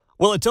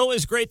Well, it's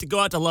always great to go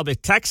out to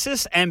Lubbock,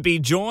 Texas, and be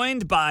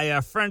joined by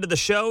a friend of the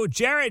show,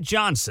 Jarret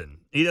Johnson.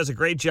 He does a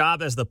great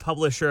job as the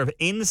publisher of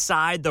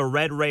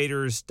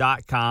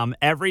InsideTheRedRaiders.com.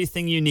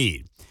 Everything you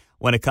need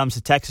when it comes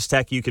to Texas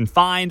Tech, you can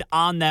find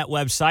on that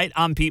website.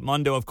 I'm Pete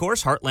Mundo, of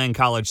course,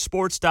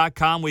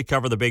 HeartlandCollegeSports.com. We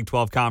cover the Big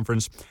 12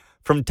 Conference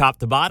from top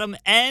to bottom,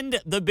 and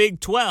the Big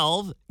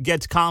 12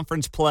 gets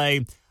conference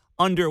play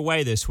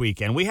underway this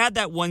weekend. We had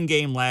that one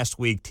game last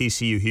week,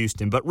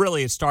 TCU-Houston, but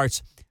really it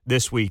starts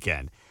this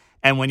weekend.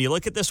 And when you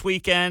look at this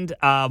weekend,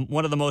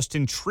 one of the most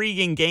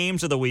intriguing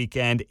games of the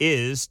weekend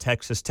is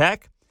Texas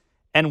Tech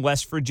and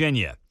West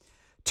Virginia.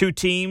 Two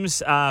teams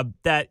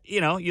that,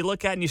 you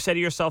look at and you say to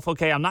yourself,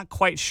 okay, I'm not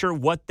quite sure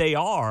what they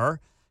are.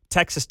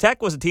 Texas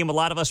Tech was a team a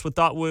lot of us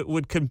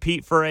would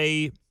compete for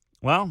a,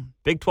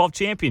 Big 12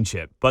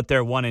 championship, but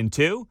they're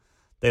 1-2.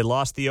 They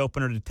lost the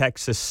opener to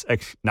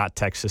not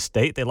Texas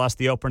State. They lost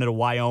the opener to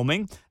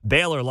Wyoming.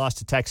 Baylor lost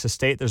to Texas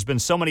State. There's been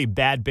so many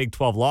bad Big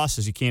 12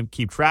 losses, you can't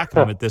keep track of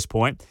them at this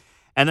point.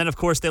 And then, of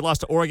course, they lost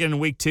to Oregon in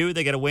week 2.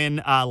 They got a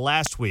win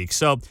last week.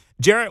 So,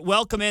 Jarret,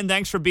 welcome in.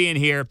 Thanks for being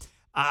here.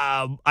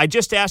 I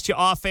just asked you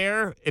off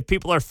air if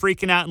people are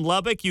freaking out in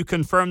Lubbock. You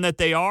confirmed that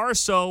they are.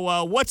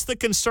 So what's the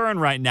concern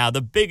right now,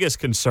 the biggest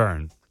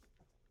concern?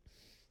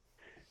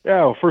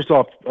 Yeah, well, first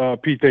off,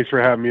 Pete, thanks for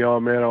having me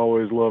on, man. I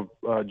always love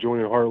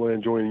joining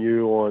Heartland, joining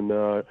you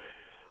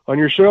on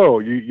your show.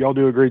 Y'all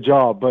do a great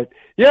job. But,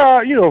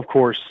 yeah, of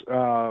course,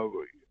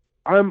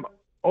 I'm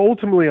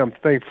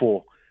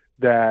thankful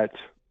that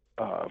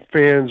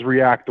fans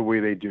react the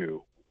way they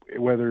do,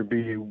 whether it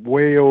be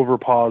way over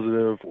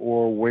positive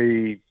or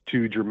way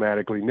too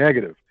dramatically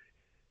negative.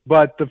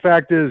 But the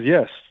fact is,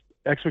 yes,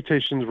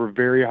 expectations were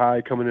very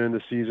high coming into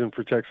the season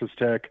for Texas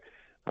Tech.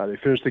 They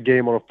finished the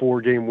game on a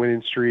 4-game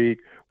winning streak,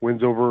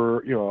 wins over,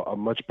 a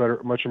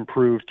much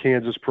improved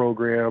Kansas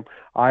program,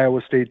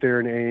 Iowa State there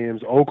in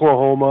Ames,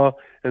 Oklahoma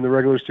in the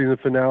regular season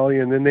finale,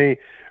 and then they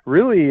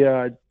really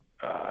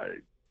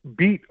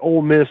beat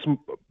Ole Miss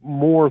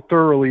more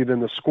thoroughly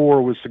than the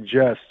score would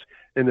suggest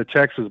in the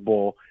Texas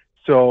Bowl.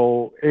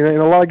 So, and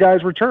a lot of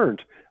guys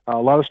returned. A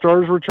lot of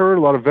starters returned,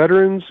 a lot of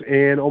veterans,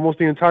 and almost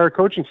the entire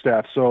coaching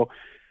staff. So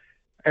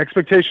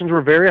expectations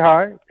were very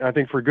high, I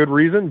think for good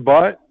reason,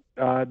 but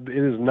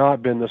it has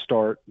not been the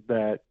start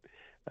that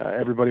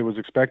everybody was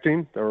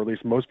expecting, or at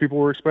least most people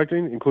were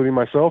expecting, including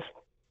myself.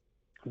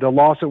 The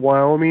loss at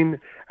Wyoming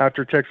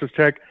after Texas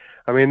Tech,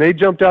 they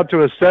jumped out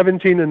to a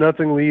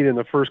 17-0 lead in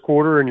the first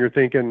quarter, and you're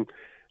thinking,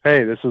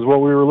 hey, this is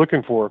what we were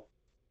looking for.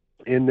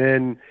 And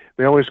then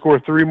they only score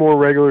 3 more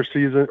regular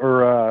season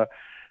or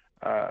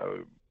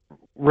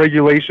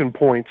regulation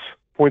points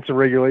in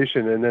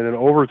regulation, and then in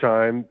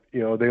overtime,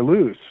 they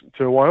lose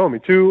to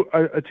Wyoming, to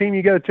a team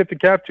you got to tip the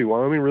cap to.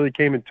 Wyoming really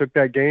came and took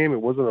that game.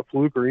 It wasn't a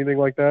fluke or anything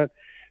like that.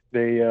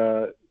 They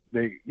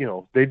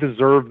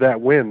deserved that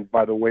win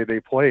by the way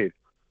they played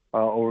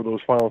over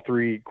those final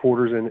 3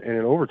 quarters and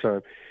in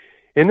overtime.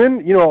 And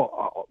then,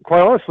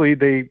 quite honestly,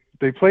 they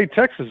played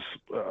Texas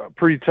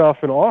pretty tough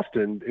in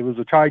Austin. It was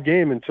a tie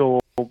game until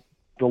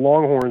the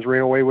Longhorns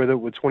ran away with it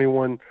with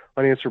 21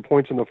 unanswered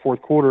points in the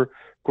fourth quarter.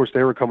 Of course,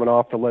 they were coming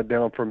off the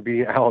letdown from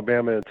beating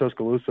Alabama and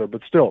Tuscaloosa,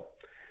 but still,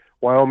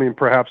 Wyoming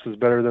perhaps is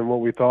better than what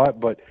we thought.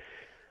 But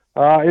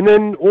and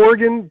then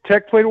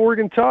Tech played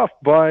Oregon tough,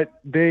 but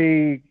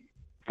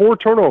 4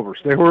 turnovers.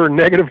 They were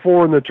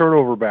 -4 in the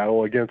turnover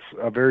battle against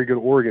a very good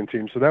Oregon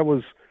team. So that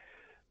was,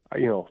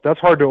 that's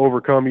hard to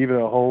overcome even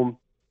at home.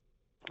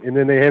 And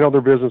then they handled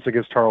their business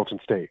against Tarleton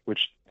State,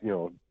 which,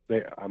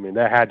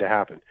 that had to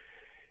happen.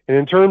 And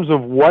in terms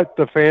of what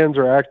the fans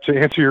are, to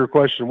answer your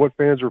question, what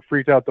fans are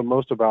freaked out the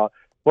most about,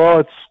 well,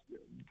 it's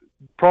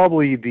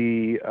probably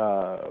the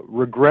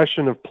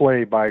regression of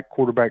play by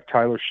quarterback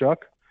Tyler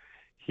Shuck.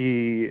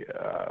 He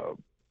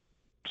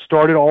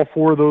started all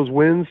 4 of those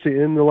wins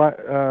to end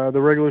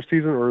the regular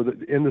season or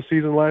in the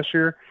season last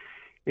year.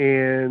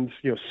 And,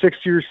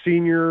 6-year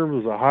senior,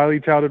 was a highly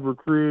touted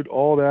recruit,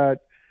 all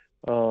that.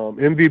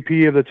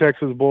 MVP of the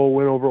Texas Bowl,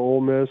 win over Ole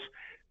Miss.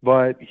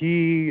 But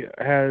he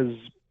has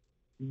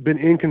been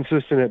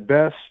inconsistent at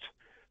best.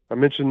 I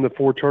mentioned the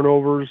 4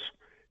 turnovers.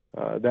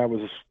 There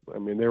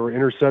were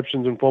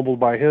interceptions and fumbled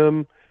by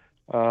him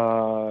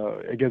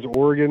against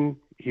Oregon.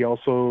 He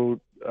also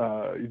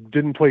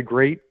didn't play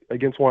great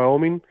against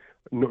Wyoming,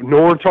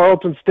 nor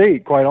Tarleton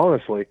State, quite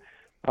honestly.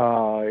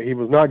 He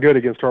was not good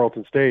against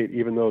Tarleton State,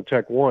 even though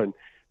Tech won.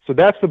 So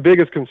that's the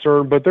biggest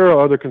concern, but there are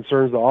other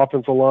concerns. The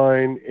offensive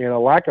line and a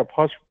lack of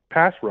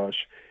pass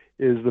rush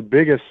is the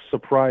biggest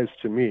surprise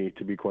to me,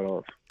 to be quite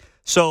honest.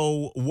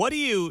 So what do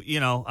you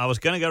I was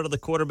going to go to the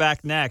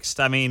quarterback next.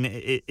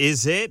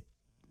 Is it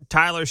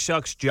Tyler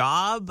Shuck's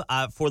job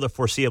for the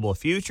foreseeable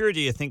future? Do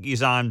you think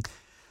he's on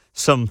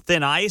some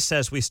thin ice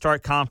as we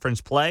start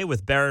conference play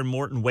with Barron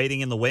Morton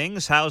waiting in the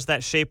wings? How's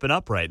that shaping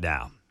up right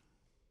now?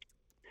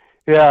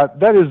 Yeah,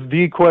 that is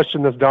the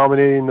question that's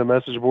dominating the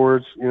message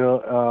boards,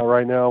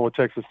 right now with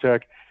Texas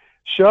Tech.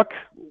 Shuck,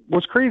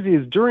 what's crazy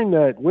is during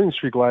that winning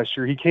streak last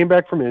year, he came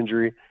back from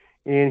injury,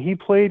 and he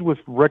played with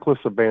reckless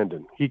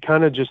abandon. He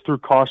kind of just threw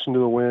caution to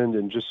the wind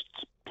and just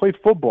played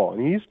football,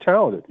 and he's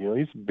talented.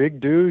 He's a big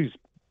dude.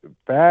 He's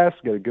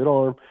fast, got a good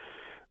arm.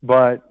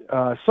 But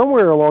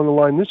somewhere along the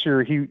line this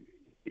year, he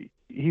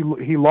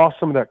lost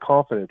some of that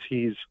confidence.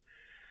 He's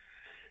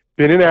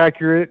been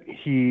inaccurate.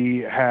 He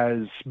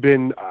has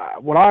been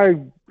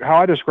how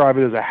I describe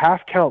it as a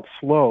half count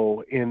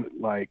slow in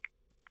like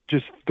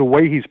just the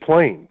way he's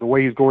playing, the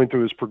way he's going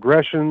through his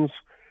progressions,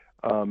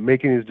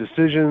 making his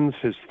decisions,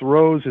 his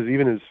throws,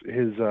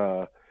 his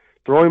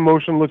throwing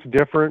motion looks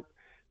different.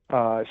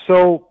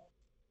 So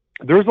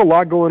there's a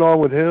lot going on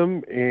with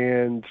him,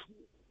 and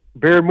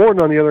Barry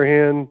Morton, on the other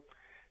hand,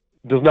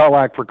 does not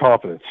lack for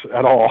confidence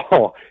at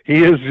all.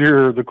 He is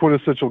the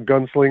quintessential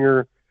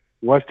gunslinger,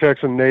 West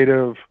Texan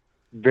native,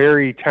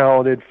 very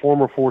talented,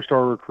 former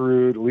 4-star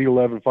recruit, Elite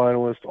 11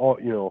 finalist,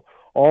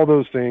 all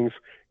those things.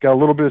 Got a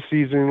little bit of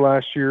seasoning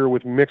last year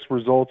with mixed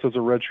results as a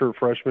redshirt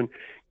freshman.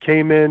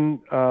 Came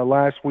in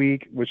last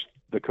week, which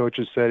the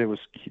coaches said it was,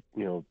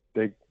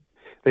 they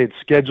had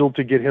scheduled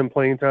to get him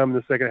playing time in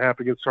the second half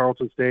against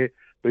Charleston State.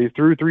 But he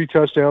threw 3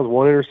 touchdowns,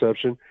 1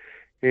 interception,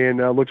 and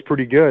looks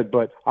pretty good.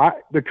 But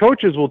the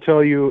coaches will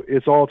tell you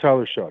it's all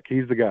Tyler Shuck.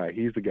 He's the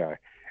guy.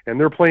 And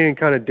they're playing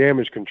kind of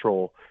damage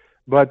control.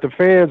 But the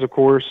fans, of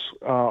course,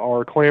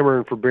 are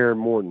clamoring for Barry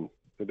Morton.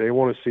 They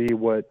want to see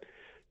what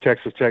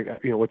Texas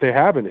Tech, what they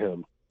have in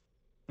him.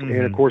 Mm-hmm.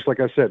 And, of course, like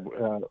I said,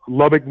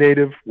 Lubbock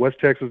native, West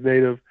Texas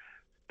native,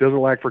 doesn't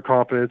lack for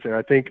confidence, and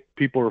I think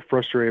people are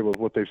frustrated with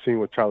what they've seen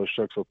with Tyler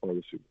Shuck so far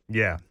this season.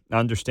 Yeah,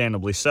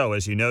 understandably so,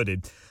 as you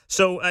noted.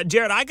 So,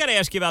 Jarret, I got to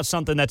ask you about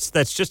something that's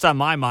just on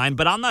my mind,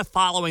 but I'm not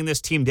following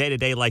this team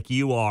day-to-day like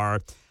you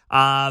are.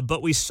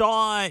 But we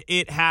saw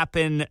it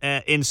happen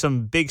in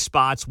some big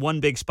spots, one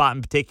big spot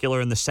in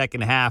particular in the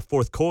second half,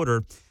 fourth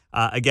quarter,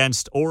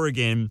 against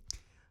Oregon.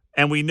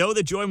 And we know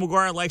that Joey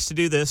McGuire likes to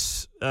do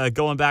this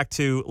going back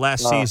to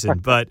last season,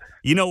 but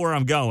you know where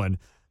I'm going.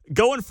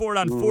 Going for it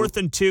on 4th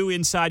and 2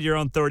 inside your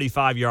own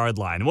 35-yard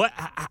line.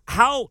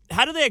 How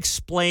do they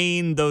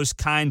explain those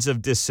kinds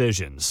of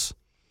decisions?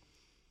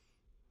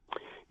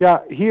 Yeah,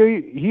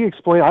 he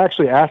explained. I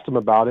actually asked him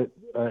about it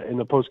in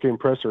the post-game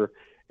presser,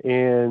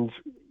 and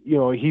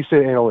he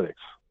said analytics.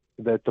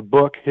 That the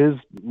book, his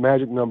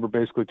magic number,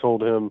 basically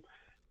told him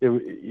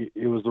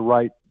it was the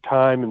right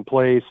time and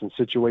place and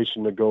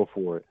situation to go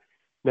for it.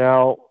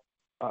 Now,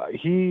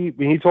 he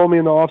told me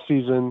in the off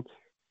season.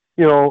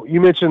 You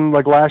mentioned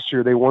like last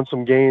year they won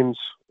some games,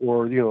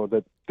 or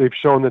that they've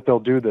shown that they'll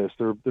do this.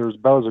 They're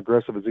about as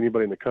aggressive as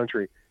anybody in the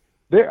country.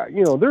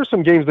 There's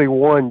some games they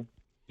won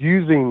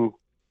using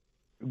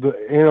the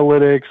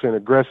analytics and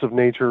aggressive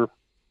nature,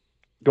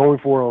 going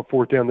for it on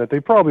 4th down that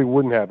they probably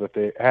wouldn't have if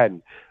they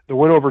hadn't. The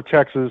win over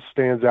Texas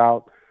stands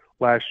out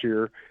last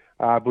year.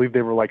 I believe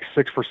they were like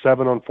 6 for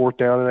 7 on 4th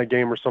down in that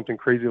game or something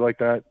crazy like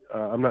that.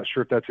 I'm not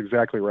sure if that's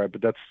exactly right,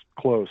 but that's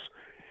close.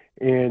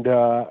 And,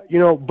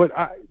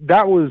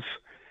 that was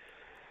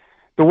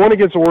the one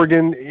against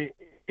Oregon.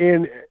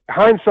 In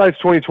hindsight's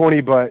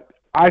 2020, but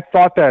I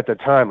thought that at the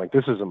time, like,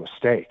 this is a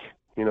mistake,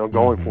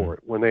 going for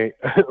it. When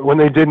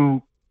they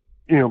didn't,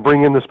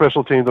 bring in the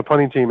special team, the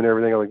punting team and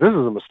everything, I'm like, this is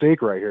a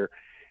mistake right here.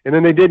 And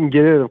then they didn't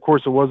get it. Of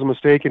course, it was a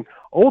mistake. And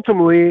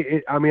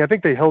ultimately, I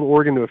think they held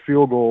Oregon to a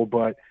field goal,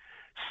 but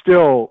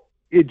still,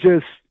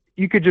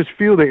 you could just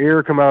feel the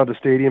air come out of the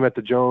stadium at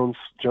the Jones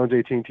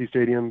AT&T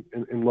Stadium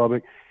in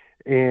Lubbock.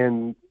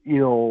 And,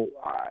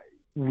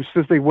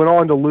 since they went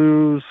on to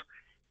lose,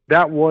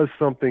 that was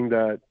something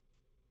that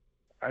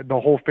the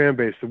whole fan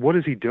base said, what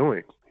is he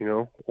doing?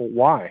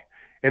 Why?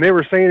 And they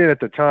were saying it at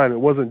the time. It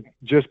wasn't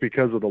just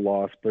because of the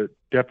loss, but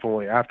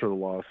definitely after the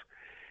loss.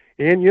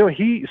 And,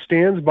 he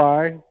stands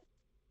by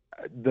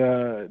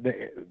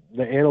the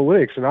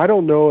analytics. And I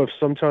don't know if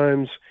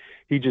sometimes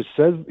he just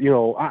says,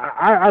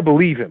 I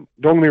believe him.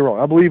 Don't get me wrong.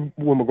 I believe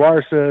when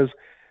McGuire says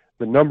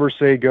the numbers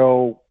say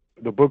go,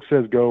 the book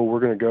says go, we're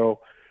going to go.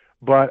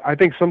 But I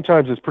think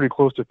sometimes it's pretty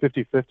close to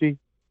 50-50.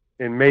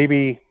 And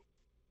maybe,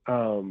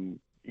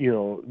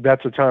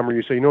 that's a time where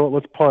you say,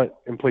 let's punt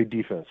and play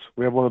defense.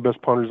 We have one of the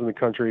best punters in the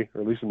country,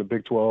 or at least in the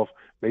Big 12,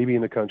 maybe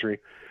in the country.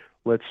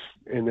 Let's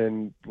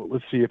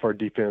see if our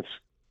defense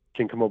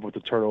can come up with a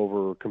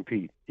turnover or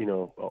compete,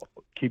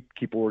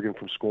 keep Oregon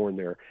from scoring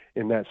there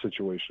in that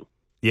situation.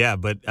 Yeah,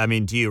 but,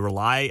 do you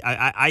rely –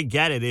 I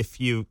get it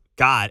if you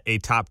got a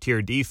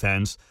top-tier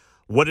defense.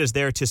 What is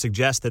there to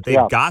suggest that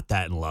they've got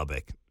that in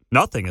Lubbock?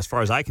 Nothing, as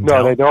far as I can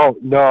tell. No, they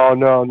don't.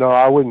 No.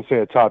 I wouldn't say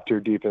a top-tier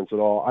defense at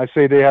all. I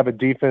say they have a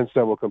defense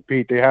that will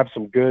compete. They have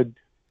some good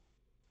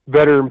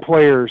veteran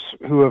players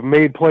who have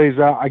made plays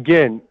out.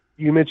 Again,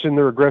 you mentioned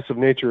their aggressive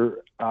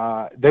nature.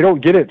 They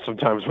don't get it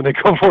sometimes when they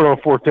come for it on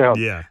 4th down.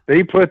 Yeah.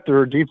 They put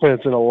their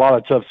defense in a lot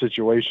of tough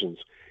situations.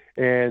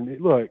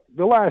 And, look,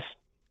 let's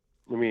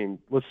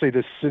say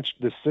this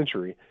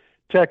century,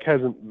 Tech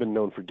hasn't been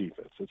known for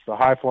defense. It's the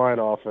high-flying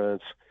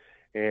offense.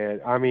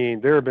 And,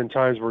 there have been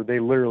times where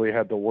they literally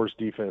had the worst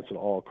defense in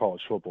all of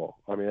college football.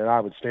 And I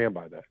would stand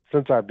by that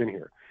since I've been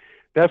here.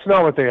 That's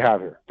not what they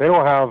have here. They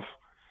don't have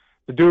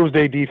the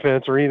doomsday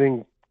defense or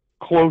anything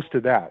close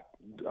to that.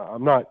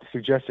 I'm not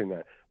suggesting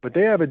that. But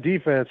they have a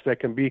defense that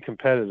can be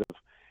competitive.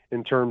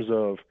 in terms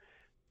of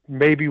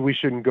maybe we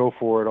shouldn't go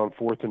for it on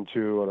 4th and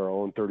 2 on our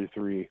own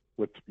 33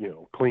 with,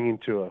 clinging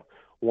to a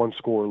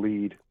one-score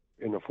lead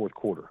in the fourth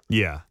quarter.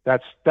 Yeah.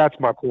 That's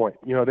my point.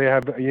 They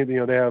have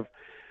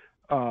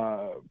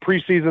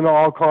preseason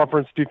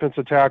all-conference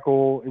defensive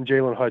tackle in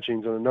Jalen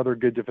Hutchings and another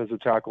good defensive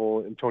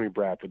tackle in Tony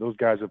Bradford. Those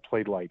guys have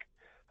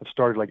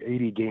started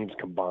 80 games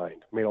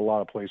combined, made a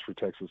lot of plays for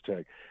Texas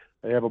Tech.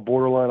 They have a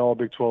borderline all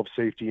Big 12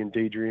 safety in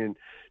Dadrian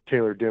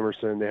Taylor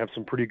Demerson. They have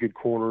some pretty good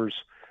corners.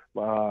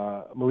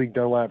 Malik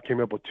Dunlap came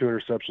up with 2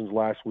 interceptions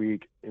last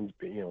week and,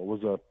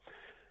 was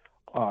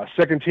a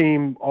second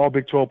team all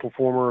Big 12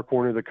 performer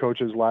according to the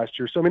coaches last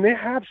year. So, they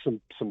have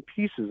some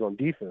pieces on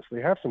defense.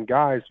 They have some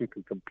guys who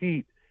can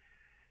compete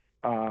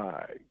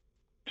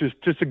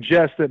to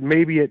suggest that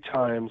maybe at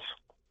times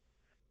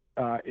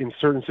in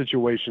certain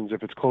situations,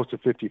 if it's close to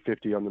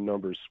 50-50 on the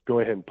numbers, go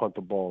ahead and punt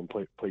the ball and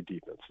play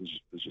defense.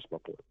 Is just my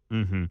point.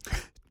 Mm-hmm.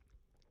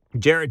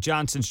 Jarret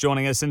Johnson's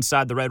joining us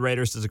inside the Red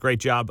Raiders. Does a great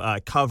job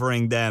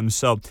covering them.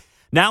 So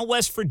now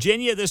West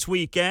Virginia this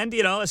weekend,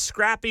 a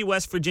scrappy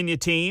West Virginia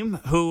team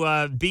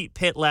who beat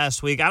Pitt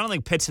last week. I don't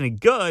think Pitt's any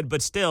good,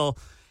 but still,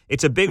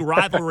 it's a big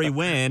rivalry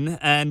win,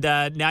 and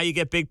now you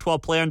get Big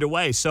 12 play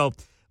underway. So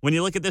when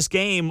you look at this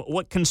game,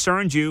 what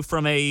concerns you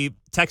from a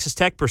Texas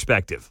Tech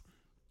perspective?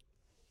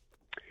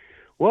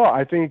 Well,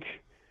 I think,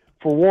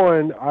 for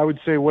one, I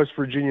would say West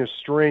Virginia's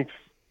strength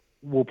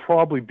will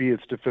probably be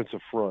its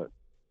defensive front.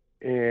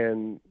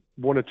 And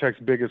one of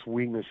Tech's biggest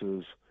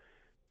weaknesses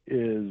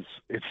is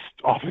its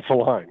offensive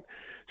line.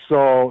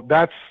 So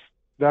that's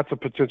a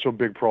potential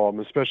big problem,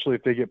 especially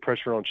if they get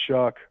pressure on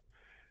Shuck,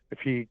 if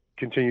he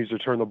continues to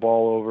turn the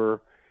ball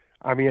over.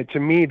 To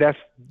me, that's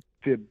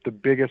the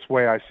biggest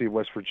way I see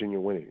West Virginia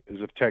winning,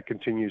 is if Tech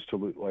continues to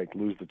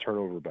lose the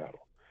turnover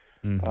battle.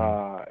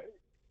 Mm-hmm.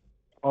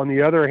 On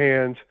the other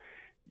hand,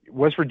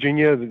 West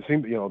Virginia, they're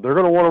going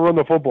to want to run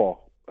the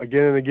football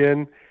again and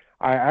again.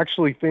 I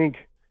actually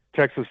think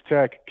Texas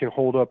Tech can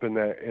hold up in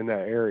that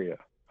area,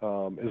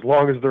 as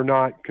long as they're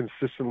not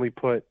consistently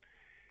put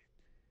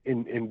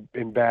in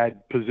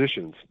bad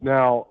positions.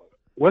 Now,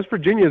 West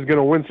Virginia is going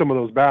to win some of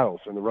those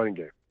battles in the running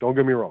game. Don't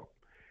get me wrong,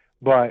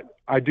 but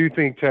I do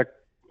think Tech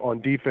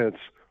on defense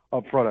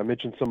up front, I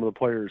mentioned some of the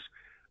players,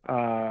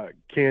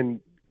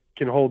 can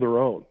hold their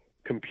own,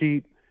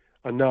 compete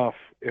enough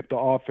if the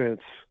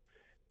offense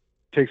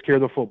takes care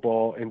of the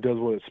football and does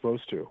what it's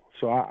supposed to.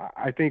 So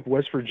I think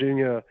West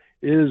Virginia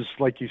is,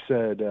 like you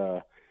said,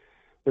 they're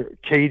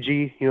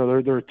cagey.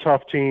 They're a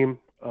tough team.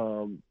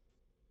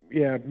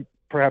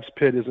 Perhaps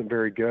Pitt isn't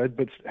very good,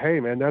 but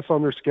hey, man, that's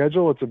on their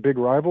schedule. It's a big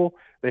rival.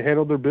 They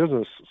handled their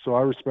business, so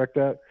I respect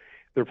that.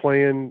 They're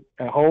playing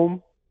at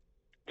home.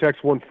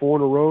 Tech's won 4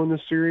 in a row in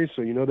this series,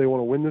 so they want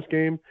to win this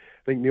game.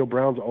 I think Neil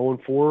Brown's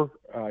 0-4.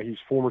 He's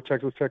former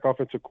Texas Tech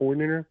offensive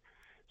coordinator.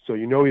 So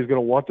he's going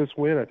to want this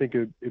win. I think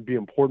it'd be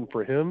important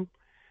for him.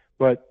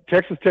 But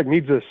Texas Tech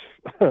needs this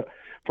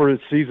for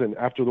its season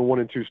after the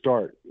 1-2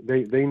 start.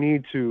 They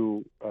need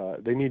to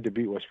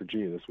beat West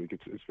Virginia this week.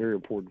 It's very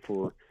important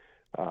for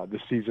the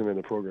season and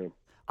the program.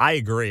 I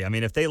agree.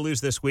 If they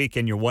lose this week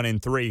and you're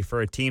 1-3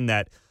 for a team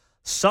that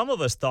some of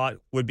us thought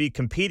would be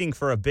competing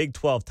for a Big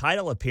 12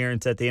 title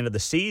appearance at the end of the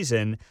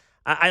season,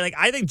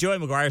 I think Joey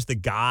McGuire's the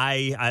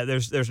guy.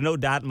 There's no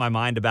doubt in my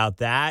mind about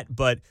that.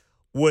 But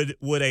would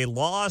a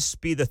loss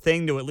be the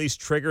thing to at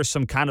least trigger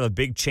some kind of a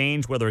big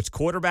change, whether it's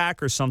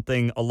quarterback or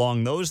something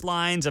along those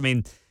lines?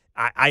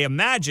 I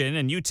imagine,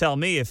 and you tell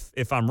me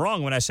if I'm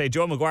wrong when I say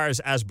Joey McGuire is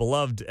as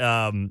beloved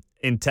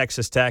in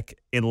Texas Tech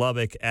in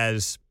Lubbock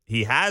as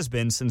he has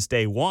been since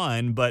day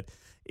one, but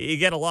you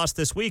get a loss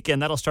this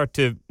weekend, that'll start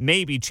to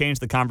maybe change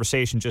the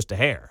conversation just a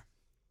hair.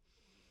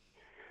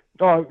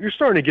 You're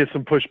starting to get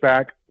some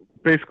pushback,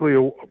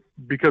 basically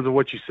because of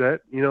what you said.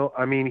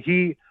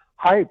 He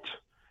hyped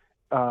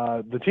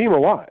the team a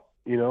lot.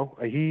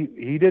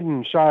 He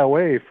didn't shy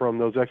away from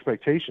those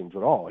expectations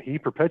at all. He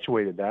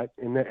perpetuated that,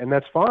 and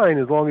that's fine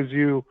as long as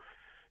you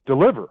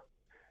deliver.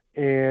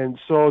 And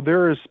so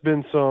there has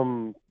been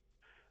some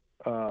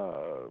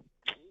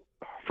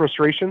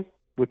frustration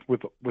with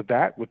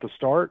the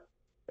start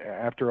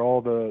after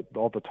all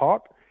the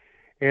talk,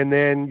 and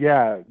then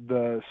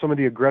some of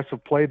the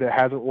aggressive play that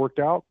hasn't worked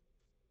out.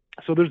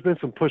 So there's been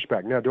some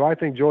pushback. Now, do I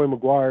think Joey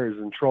McGuire is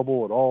in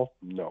trouble at all?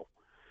 No.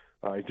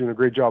 He's doing a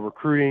great job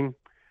recruiting.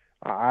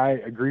 I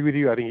agree with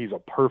you. I think he's a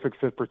perfect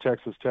fit for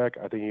Texas Tech.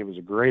 I think he was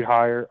a great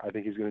hire. I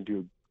think he's going to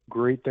do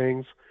great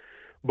things.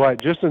 But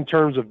just in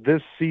terms of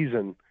this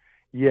season,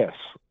 yes,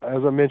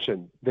 as I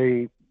mentioned,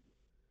 they've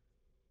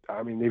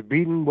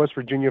beaten West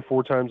Virginia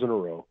 4 times in a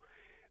row.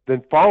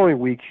 Then following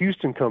week,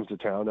 Houston comes to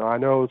town. Now, I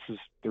know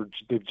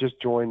they've just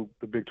joined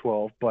the Big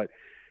 12, but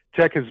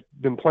Tech has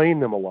been playing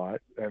them a lot.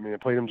 They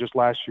played them just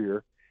last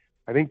year.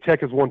 I think Tech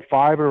has won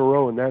 5 in a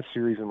row in that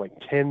series and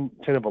 10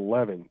 of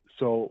 11.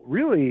 So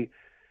really,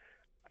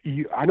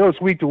 I know it's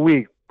week to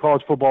week.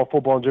 College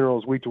football in general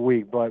is week to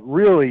week. But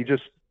really,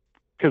 just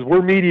because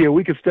we're media,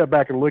 we can step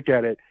back and look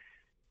at it.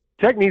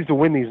 Tech needs to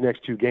win these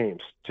next 2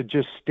 games to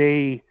just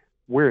stay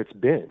where it's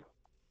been.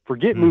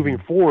 Forget moving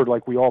forward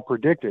like we all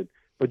predicted,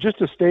 But just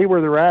to stay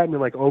where they're at and be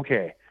like,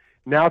 okay,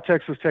 now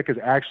Texas Tech is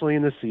actually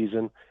in the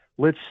season.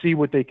 Let's see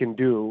what they can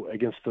do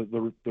against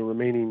the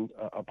remaining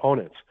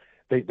opponents.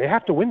 They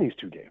have to win these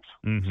 2 games.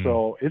 Mm-hmm.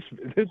 So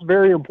it's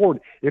very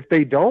important. If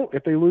they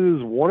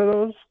lose one of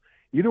those,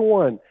 either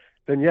one,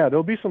 then yeah,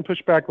 there'll be some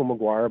pushback on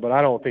McGuire, but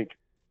I don't think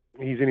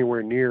he's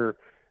anywhere near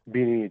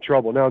being in any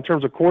trouble. Now, in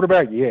terms of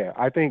quarterback, yeah,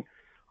 I think,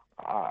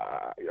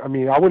 I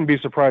wouldn't be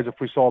surprised if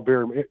we saw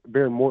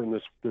Baron Morton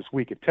this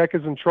week. If Tech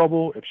is in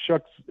trouble, if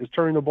Shucks is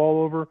turning the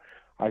ball over,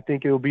 I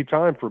think it'll be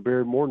time for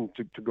Baron Morton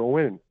to go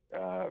in.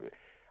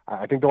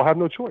 I think they'll have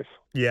no choice.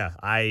 Yeah,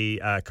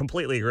 I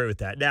completely agree with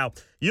that. Now,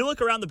 you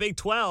look around the Big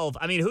 12.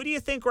 I mean, who do you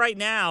think right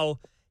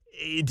now?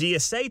 Do you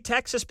say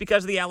Texas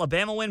because of the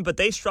Alabama win, but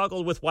they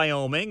struggled with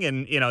Wyoming,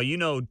 and you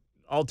know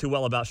all too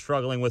well about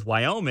struggling with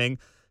Wyoming.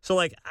 So,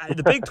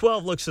 the Big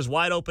 12 looks as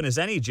wide open as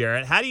any,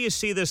 Jarret. How do you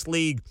see this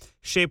league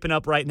shaping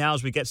up right now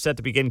as we get set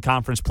to begin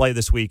conference play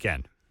this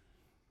weekend?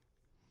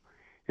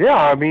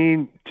 Yeah,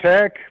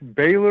 Tech,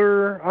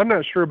 Baylor. I'm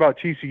not sure about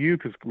TCU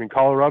because,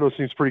 Colorado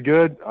seems pretty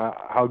good.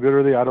 How good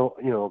are they? I don't,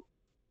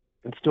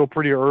 it's still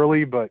pretty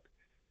early, but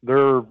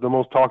they're the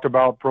most talked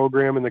about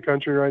program in the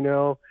country right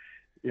now.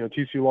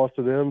 TCU lost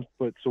to them,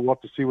 so we'll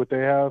have to see what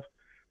they have.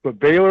 But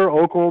Baylor,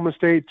 Oklahoma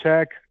State,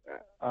 Tech,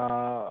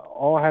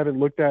 all haven't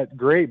looked that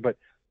great, but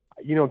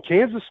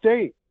Kansas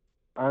State,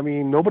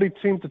 nobody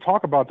seems to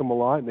talk about them a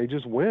lot, and they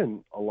just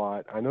win a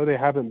lot. I know they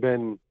haven't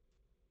been –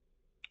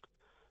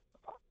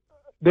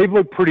 they've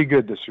looked pretty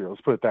good this year,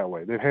 let's put it that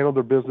way. They've handled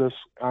their business.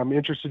 I'm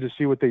interested to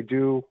see what they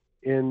do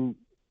in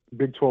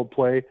Big 12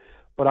 play.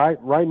 But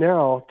right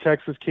now,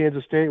 Texas,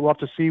 Kansas State, we'll have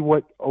to see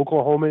what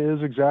Oklahoma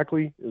is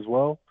exactly as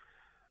well.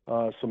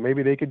 So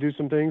maybe they could do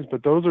some things.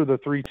 But those are the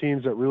 3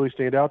 teams that really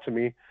stand out to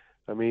me.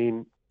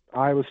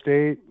 Iowa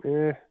State,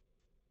 who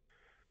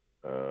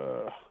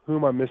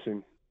am I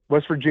missing?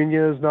 West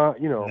Virginia is not,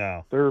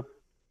 No.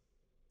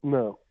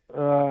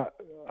 I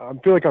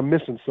feel like I'm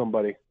missing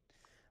somebody.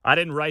 I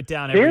didn't write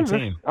down every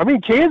team.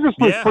 Kansas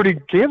was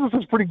Kansas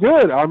is pretty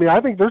good. I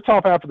think they're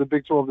top half of the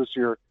Big 12 this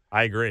year.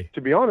 I agree.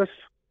 To be honest,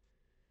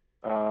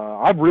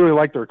 I really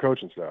like their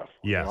coaching staff.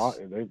 Yes.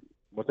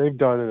 What they've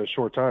done in a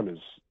short time is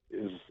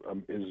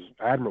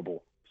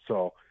admirable.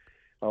 So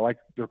I like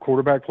their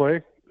quarterback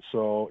play.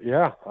 So,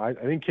 yeah, I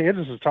think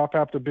Kansas is top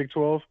half of the Big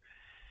 12.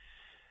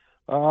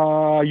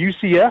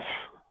 UCF,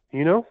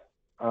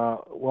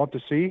 we'll have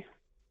to see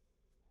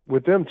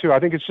with them too. I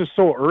think it's just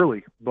so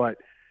early. But,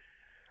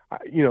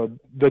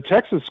 the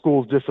Texas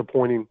school is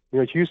disappointing.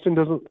 Houston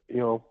doesn't,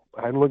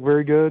 hadn't looked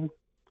very good.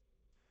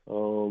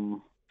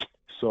 So,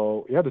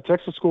 yeah, the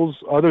Texas schools,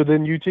 other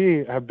than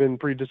UT, have been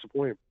pretty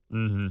disappointing.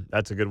 Mm-hmm.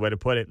 That's a good way to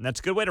put it. And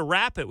that's a good way to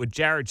wrap it with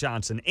Jarret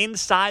Johnson.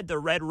 Inside the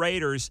Red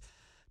Raiders,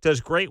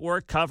 does great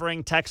work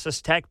covering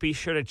Texas Tech. Be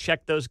sure to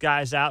check those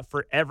guys out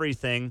for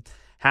everything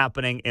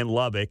happening in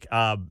Lubbock.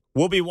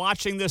 We'll be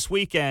watching this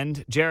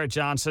weekend. Jarret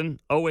Johnson,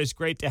 always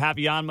great to have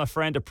you on, my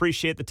friend.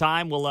 Appreciate the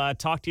time. We'll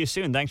talk to you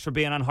soon. Thanks for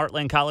being on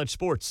Heartland College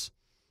Sports.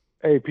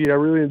 Hey, Pete, I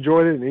really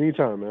enjoyed it.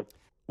 Anytime, man.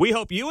 We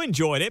hope you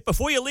enjoyed it.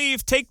 Before you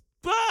leave, take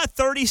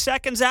 30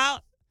 seconds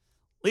out.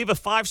 Leave a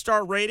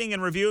 5-star rating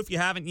and review if you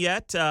haven't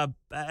yet.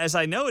 As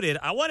I noted,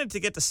 I wanted to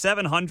get to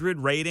 700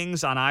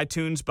 ratings on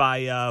iTunes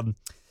by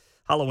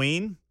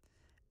Halloween.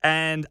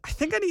 And I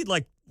think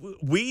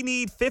we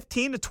need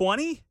 15 to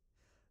 20.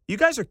 You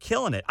guys are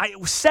killing it.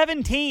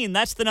 17,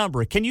 that's the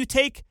number. Can you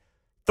take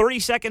 30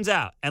 seconds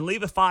out and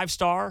leave a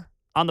 5-star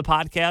on the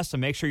podcast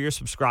and make sure you're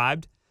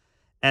subscribed?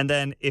 And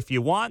then if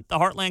you want the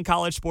Heartland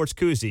College Sports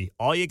Koozie,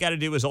 all you got to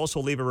do is also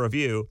leave a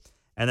review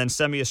and then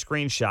send me a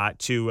screenshot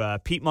to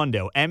Pete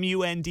Mundo,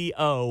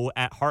 MUNDO,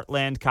 at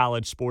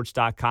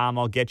heartlandcollegesports.com.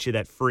 I'll get you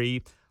that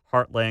free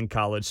Heartland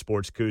College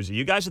Sports Koozie.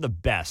 You guys are the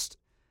best.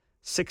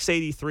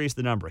 683 is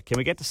the number. Can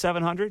we get to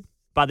 700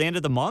 by the end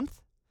of the month?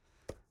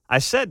 I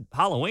said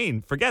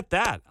Halloween. Forget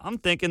that. I'm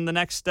thinking the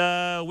next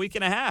week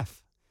and a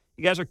half.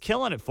 You guys are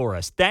killing it for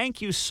us.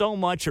 Thank you so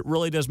much. It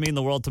really does mean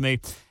the world to me.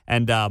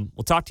 And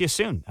we'll talk to you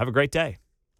soon. Have a great day.